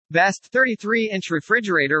Best 33-inch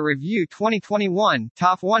Refrigerator Review 2021,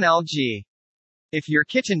 Top 1 LG. If your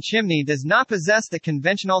kitchen chimney does not possess the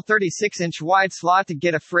conventional 36-inch wide slot to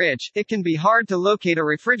get a fridge, it can be hard to locate a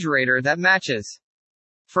refrigerator that matches.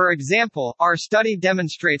 For example, our study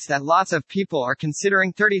demonstrates that lots of people are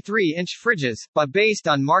considering 33-inch fridges, but based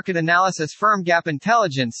on market analysis firm Gap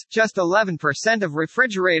Intelligence, just 11% of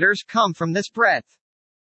refrigerators come from this breadth.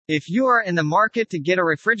 If you are in the market to get a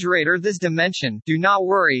refrigerator this dimension, do not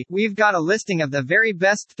worry, we've got a listing of the very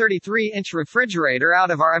best 33-inch refrigerator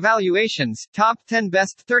out of our evaluations, top 10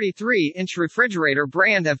 best 33-inch refrigerator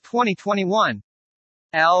brand of 2021.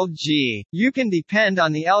 LG. You can depend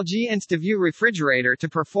on the LG InstaView refrigerator to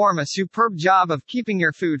perform a superb job of keeping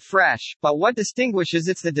your food fresh, but what distinguishes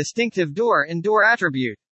it's the distinctive door-in-door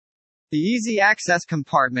attribute. The easy access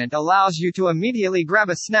compartment allows you to immediately grab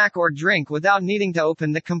a snack or drink without needing to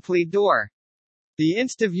open the complete door. The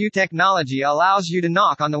InstaView technology allows you to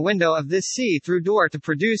knock on the window of this see-through door to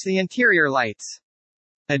produce the interior lights.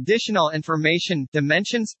 Additional information,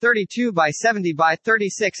 dimensions, 32 by 70 by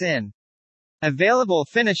 36 in. Available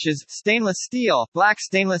finishes, stainless steel, black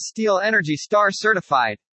stainless steel Energy Star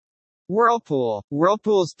certified. Whirlpool.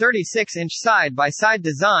 Whirlpool's 36-inch side-by-side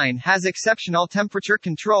design has exceptional temperature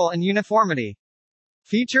control and uniformity.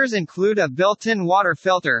 Features include a built-in water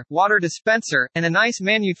filter, water dispenser, and an ice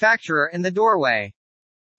manufacturer in the doorway.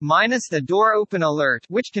 Minus the door open alert,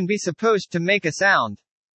 which can be supposed to make a sound.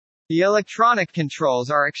 The electronic controls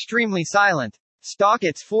are extremely silent. Stock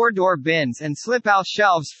its 4-door bins and slip-out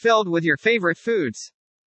shelves filled with your favorite foods.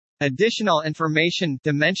 Additional information,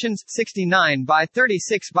 dimensions, 69 by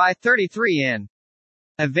 36 by 33 in.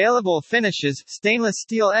 Available finishes, stainless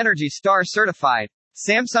steel Energy Star certified.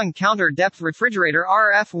 Samsung Counter Depth Refrigerator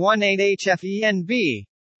RF18HFENB.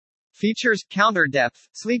 Features, counter depth,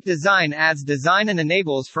 sleek design adds design and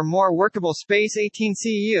enables for more workable space 18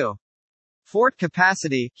 cu. Fort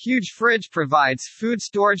capacity, huge fridge provides food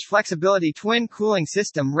storage flexibility twin cooling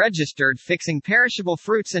system registered fixing perishable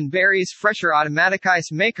fruits and berries fresher automatic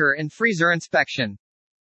ice maker and freezer inspection.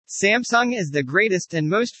 Samsung is the greatest and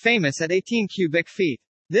most famous at 18 cubic feet.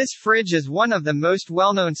 This fridge is one of the most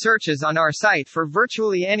well-known searches on our site for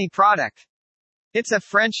virtually any product. It's a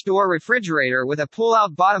French door refrigerator with a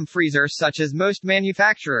pull-out bottom freezer such as most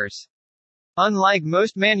manufacturers. Unlike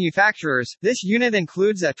most manufacturers, this unit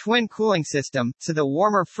includes a twin cooling system, so the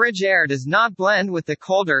warmer fridge air does not blend with the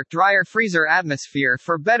colder, drier freezer atmosphere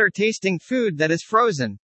for better tasting food that is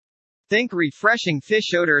frozen. Think refreshing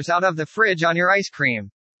fish odors out of the fridge on your ice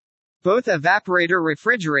cream. Both evaporator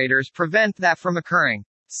refrigerators prevent that from occurring.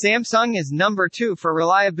 Samsung is number 2 for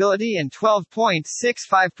reliability and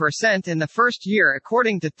 12.65% in the first year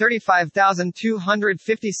according to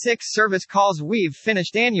 35,256 service calls we've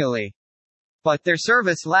finished annually. But their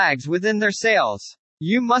service lags within their sales.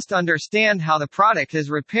 You must understand how the product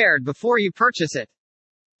is repaired before you purchase it.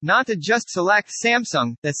 Not to just select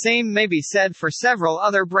Samsung, the same may be said for several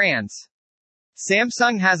other brands.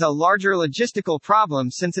 Samsung has a larger logistical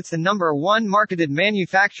problem since it's the number 1 marketed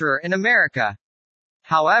manufacturer in America.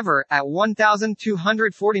 However, at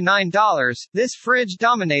 $1,249, this fridge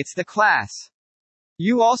dominates the class.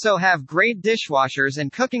 You also have great dishwashers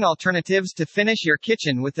and cooking alternatives to finish your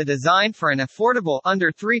kitchen with the design for an affordable,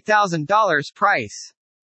 under $3,000 price.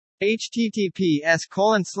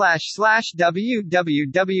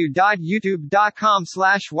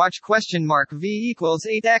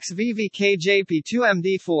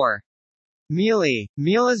 https://www.youtube.com/watch?v=8xvvkjp2md4. Miele.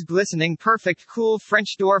 Miele's glistening perfect cool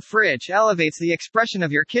French door fridge elevates the expression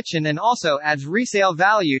of your kitchen and also adds resale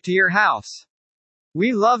value to your house.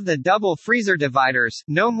 We love the double freezer dividers,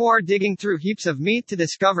 no more digging through heaps of meat to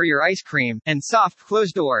discover your ice cream, and soft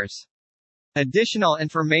closed doors. Additional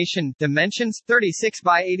information, dimensions, 36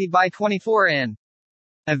 by 80 by 24 in.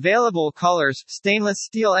 Available colors, stainless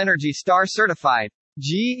steel Energy Star certified.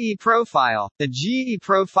 GE Profile. The GE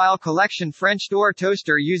Profile Collection French door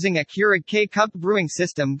toaster using a Keurig K-Cup brewing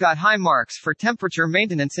system got high marks for temperature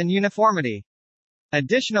maintenance and uniformity.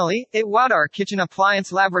 Additionally, it wowed our kitchen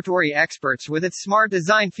appliance laboratory experts with its smart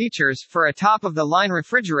design features for a top-of-the-line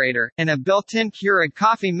refrigerator, and a built-in Keurig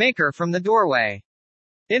coffee maker from the doorway.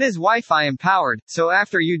 It is Wi-Fi empowered, so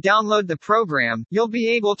after you download the program, you'll be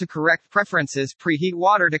able to correct preferences, preheat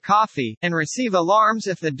water to coffee, and receive alarms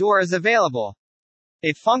if the door is available.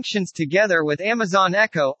 It functions together with Amazon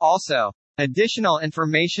Echo, also. Additional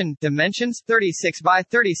information, dimensions, 36 by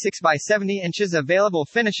 36 by 70 inches. Available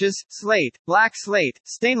finishes, slate, black slate,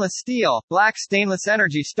 stainless steel, black stainless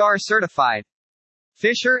Energy Star certified.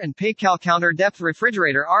 Fisher & Paykel Counter Depth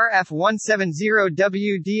Refrigerator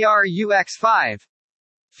RF170WDRUX5.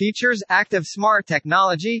 Features, active smart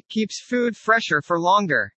technology, keeps food fresher for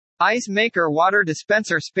longer. Ice Maker Water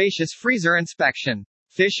Dispenser Spacious Freezer Inspection.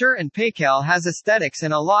 Fisher & Paykel has aesthetics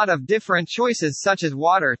and a lot of different choices such as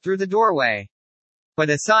water through the doorway.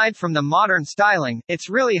 But aside from the modern styling,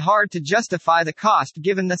 it's really hard to justify the cost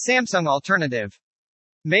given the Samsung alternative.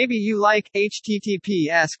 Maybe you like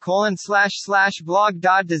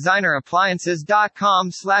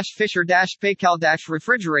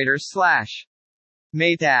https://blog.designerappliances.com/fisher-paykel-refrigerators/.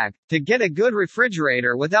 Maytag. To get a good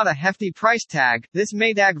refrigerator without a hefty price tag, this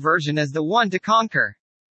Maytag version is the one to conquer.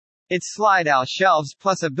 Its slide-out shelves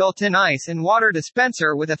plus a built-in ice and water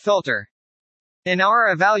dispenser with a filter. In our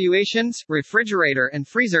evaluations, refrigerator and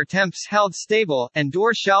freezer temps held stable, and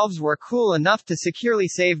door shelves were cool enough to securely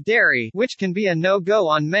save dairy, which can be a no-go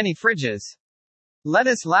on many fridges.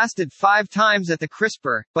 Lettuce lasted 5 times at the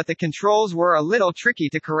crisper, but the controls were a little tricky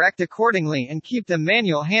to correct accordingly and keep the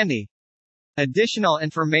manual handy. Additional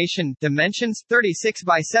information, dimensions, 36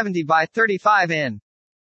 by 70 by 35 in.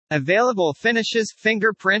 Available finishes,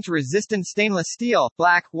 fingerprint-resistant stainless steel,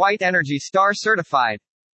 black, white Energy Star certified.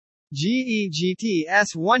 GE GT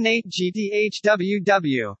S18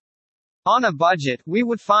 GTHWW. On a budget, we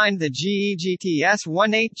would find the GE GT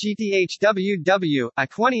S18 GTHWW, a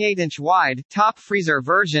 28-inch wide, top freezer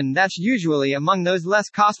version that's usually among those less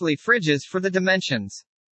costly fridges for the dimensions.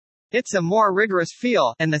 It's a more rigorous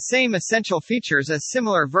feel, and the same essential features as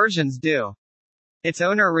similar versions do. Its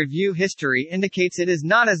owner review history indicates it is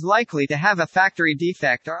not as likely to have a factory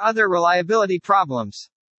defect or other reliability problems.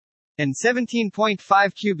 In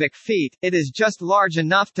 17.5 cubic feet, it is just large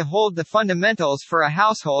enough to hold the fundamentals for a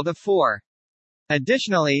household of 4.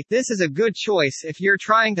 Additionally, this is a good choice if you're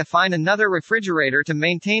trying to find another refrigerator to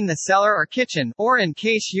maintain the cellar or kitchen, or in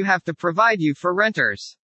case you have to provide you for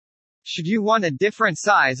renters. Should you want a different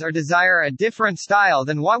size or desire a different style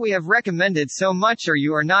than what we have recommended so much, or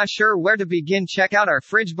you are not sure where to begin, check out our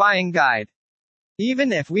fridge buying guide.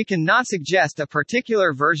 Even if we cannot suggest a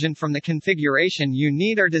particular version from the configuration you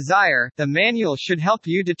need or desire, the manual should help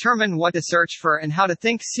you determine what to search for and how to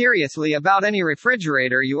think seriously about any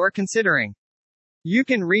refrigerator you are considering. You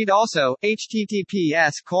can read also,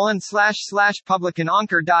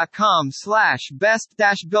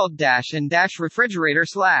 https://publicananchor.com/best-build-and-refrigerator/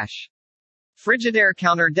 Frigidaire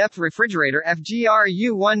Counter Depth Refrigerator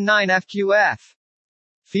FGRU19FQF.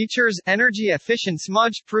 Features: energy-efficient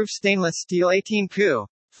smudge-proof stainless steel 18 Cu.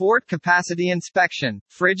 Fort capacity inspection.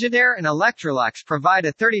 Frigidaire and Electrolux provide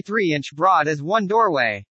a 33-inch broad as one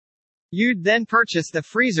doorway. You'd then purchase the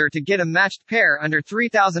freezer to get a matched pair under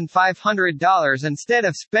 $3,500 instead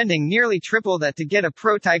of spending nearly triple that to get a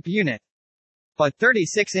Pro-type unit. But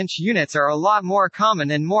 36-inch units are a lot more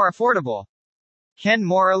common and more affordable.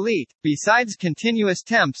 Kenmore Elite. Besides continuous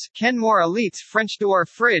temps, Kenmore Elite's French door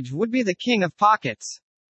fridge would be the king of pockets.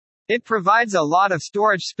 It provides a lot of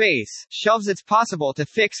storage space, shelves it's possible to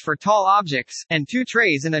fix for tall objects, and 2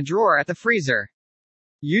 trays in a drawer at the freezer.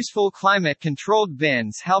 Useful climate-controlled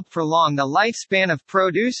bins help prolong the lifespan of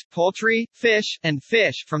produce, poultry, fish, and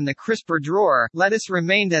fish. From the crisper drawer, lettuce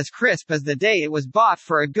remained as crisp as the day it was bought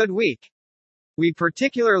for a good week. We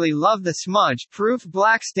particularly love the smudge-proof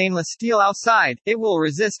black stainless steel outside. It will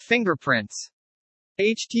resist fingerprints.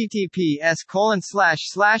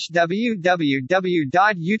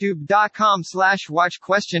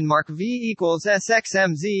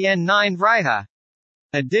 https://www.youtube.com/watch?v=SXMZN9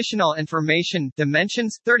 Additional information,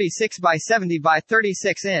 dimensions, 36 by 70 by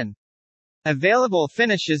 36 in. Available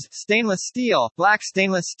finishes, stainless steel, black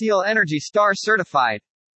stainless steel Energy Star certified.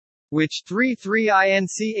 Which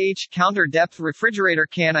 33-inch counter depth refrigerator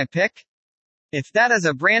can I pick? If that is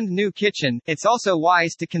a brand new kitchen, it's also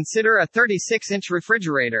wise to consider a 36-inch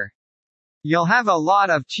refrigerator. You'll have a lot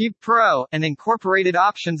of cheap Pro and incorporated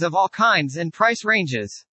options of all kinds and price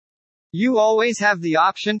ranges. You always have the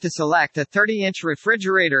option to select a 30-inch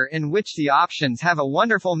refrigerator, in which the options have a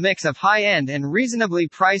wonderful mix of high-end and reasonably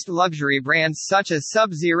priced luxury brands such as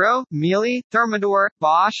Sub-Zero, Miele, Thermador,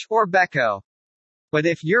 Bosch, or Beko. But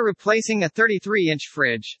if you're replacing a 33-inch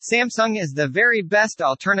fridge, Samsung is the very best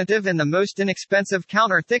alternative and the most inexpensive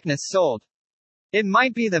counter thickness sold. It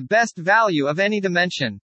might be the best value of any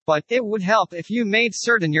dimension. But it would help if you made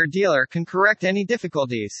certain your dealer can correct any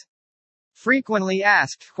difficulties. Frequently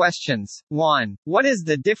asked questions. 1. What is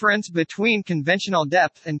the difference between conventional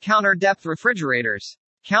depth and counter depth refrigerators?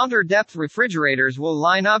 Counter depth refrigerators will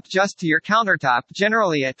line up just to your countertop,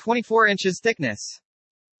 generally at 24 inches thickness.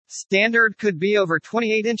 Standard could be over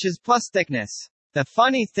 28 inches plus thickness. The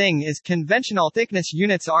funny thing is, conventional thickness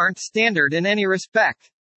units aren't standard in any respect.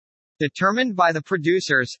 Determined by the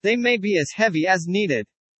producers, they may be as heavy as needed.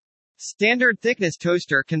 Standard thickness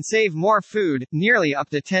toaster can save more food, nearly up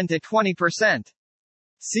to 10 to 20%.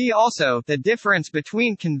 See also, the difference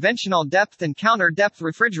between conventional depth and counter-depth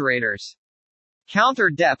refrigerators.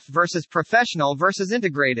 Counter-depth versus professional versus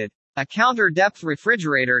integrated. A counter-depth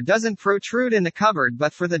refrigerator doesn't protrude in the cupboard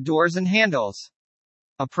but for the doors and handles.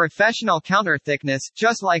 A professional counter thickness,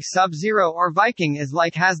 just like Sub-Zero or Viking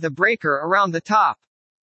has the breaker around the top.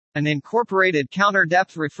 An incorporated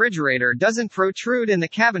counter-depth refrigerator doesn't protrude in the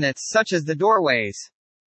cabinets such as the doorways.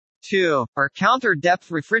 2. Are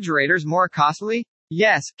counter-depth refrigerators more costly?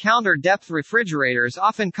 Yes, counter-depth refrigerators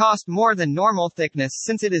often cost more than normal thickness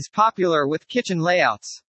since it is popular with kitchen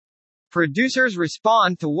layouts. Producers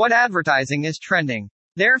respond to what advertising is trending.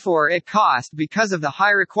 Therefore it costs because of the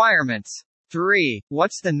high requirements. 3.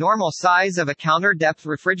 What's the normal size of a counter-depth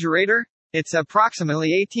refrigerator? It's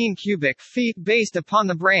approximately 18 cubic feet based upon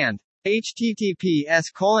the brand.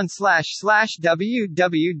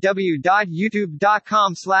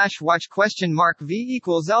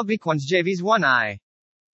 https://www.youtube.com/watch?v=lb1jvs1i.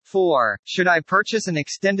 4. Should I purchase an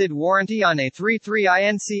extended warranty on a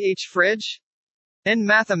 33inch fridge? In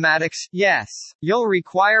mathematics, yes. You'll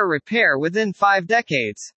require repair within 5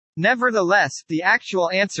 decades. Nevertheless, the actual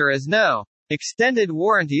answer is no. Extended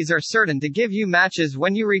warranties are certain to give you matches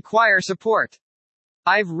when you require support.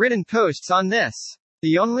 I've written posts on this.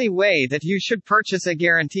 The only way that you should purchase a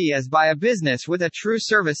guarantee is by a business with a true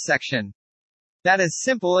service section. That is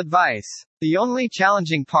simple advice. The only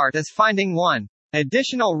challenging part is finding one.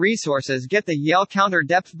 Additional resources: get the Yale Counter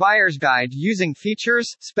Depth Buyer's Guide using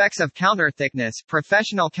features, specs of counter thickness,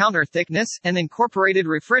 professional counter thickness, and incorporated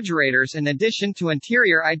refrigerators in addition to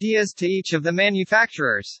interior ideas to each of the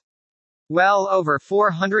manufacturers. Well over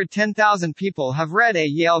 410,000 people have read a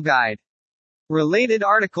Yale guide. Related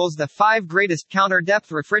articles: the 5 greatest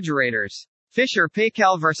counter-depth refrigerators. Fisher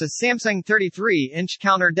Paykel vs. Samsung 33-inch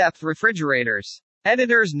counter-depth refrigerators.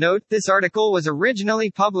 Editor's note: this article was originally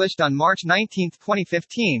published on March 19,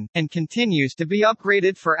 2015, and continues to be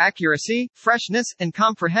upgraded for accuracy, freshness, and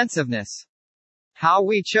comprehensiveness. How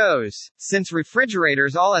we chose. Since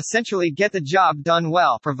refrigerators all essentially get the job done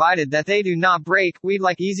well, provided that they do not break, we'd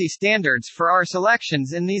like easy standards for our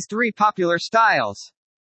selections in these 3 popular styles.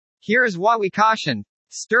 Here is what we caution.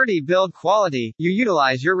 Sturdy build quality. You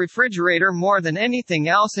utilize your refrigerator more than anything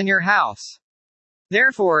else in your house.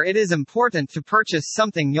 Therefore it is important to purchase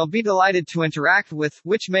something you'll be delighted to interact with,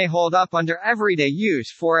 which may hold up under everyday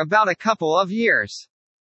use for about a couple of years.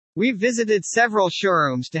 We've visited several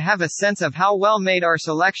showrooms to have a sense of how well made our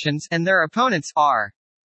selections and their opponents are.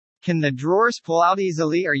 Can the drawers pull out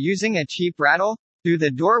easily or using a cheap rattle? Do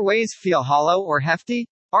the doorways feel hollow or hefty?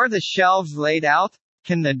 Are the shelves laid out?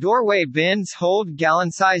 Can the doorway bins hold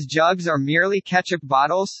gallon-size jugs or merely ketchup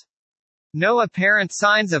bottles? No apparent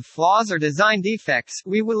signs of flaws or design defects.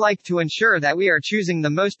 We would like to ensure that we are choosing the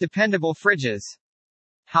most dependable fridges.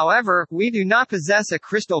 However, we do not possess a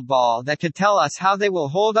crystal ball that could tell us how they will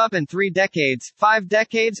hold up in 3 decades, 5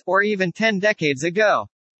 decades, or even 10 decades ago.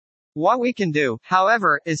 What we can do,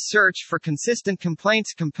 however, is search for consistent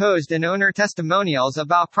complaints composed in owner testimonials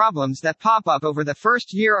about problems that pop up over the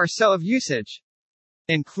first year or so of usage.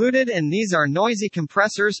 Included in these are noisy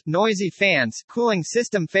compressors, noisy fans, cooling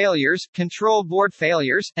system failures, control board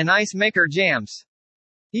failures, and ice maker jams.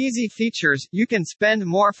 Easy features: you can spend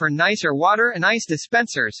more for nicer water and ice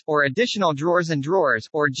dispensers, or additional drawers and drawers,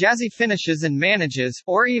 or jazzy finishes and manages,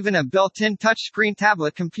 or even a built-in touchscreen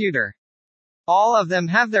tablet computer. All of them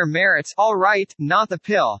have their merits, all right, not the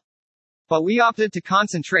pill. But we opted to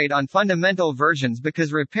concentrate on fundamental versions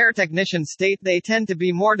because repair technicians state they tend to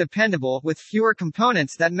be more dependable, with fewer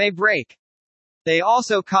components that may break. They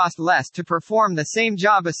also cost less to perform the same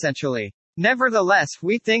job essentially. Nevertheless,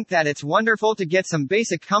 we think that it's wonderful to get some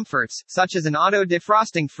basic comforts, such as an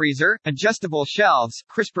auto-defrosting freezer, adjustable shelves,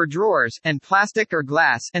 crisper drawers, and plastic or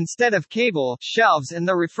glass, instead of cable, shelves in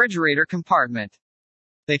the refrigerator compartment.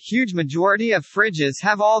 The huge majority of fridges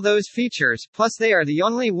have all those features, plus they are the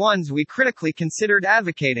only ones we critically considered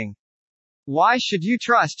advocating. Why should you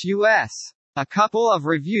trust us? A couple of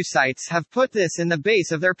review sites have put this in the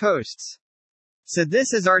base of their posts. So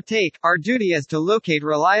this is our take. Our duty is to locate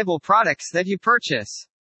reliable products that you purchase.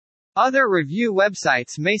 Other review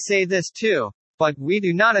websites may say this too, but we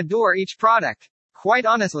do not adore each product. Quite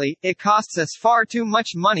honestly, it costs us far too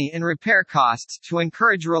much money in repair costs to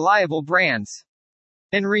encourage reliable brands.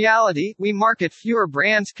 In reality, we market fewer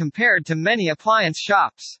brands compared to many appliance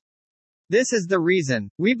shops. This is the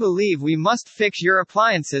reason. We believe we must fix your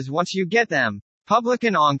appliances once you get them.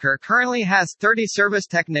 Publican Anchor currently has 30 service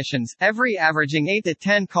technicians, every averaging 8 to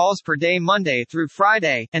 10 calls per day Monday through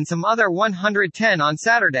Friday, and some other 110 on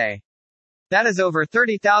Saturday. That is over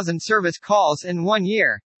 30,000 service calls in 1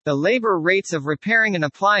 year. The labor rates of repairing an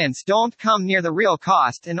appliance don't come near the real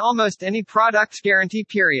cost in almost any product's guarantee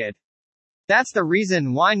period. That's the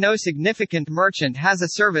reason why no significant merchant has a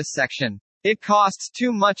service section. It costs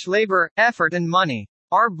too much labor, effort and money.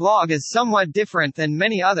 Our blog is somewhat different than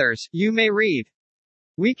many others, you may read.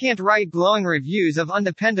 We can't write glowing reviews of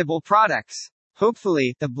undependable products.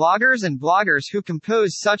 Hopefully, the bloggers and bloggers who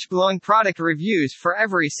compose such glowing product reviews for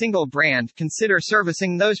every single brand consider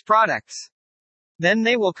servicing those products. Then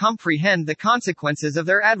they will comprehend the consequences of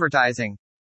their advertising.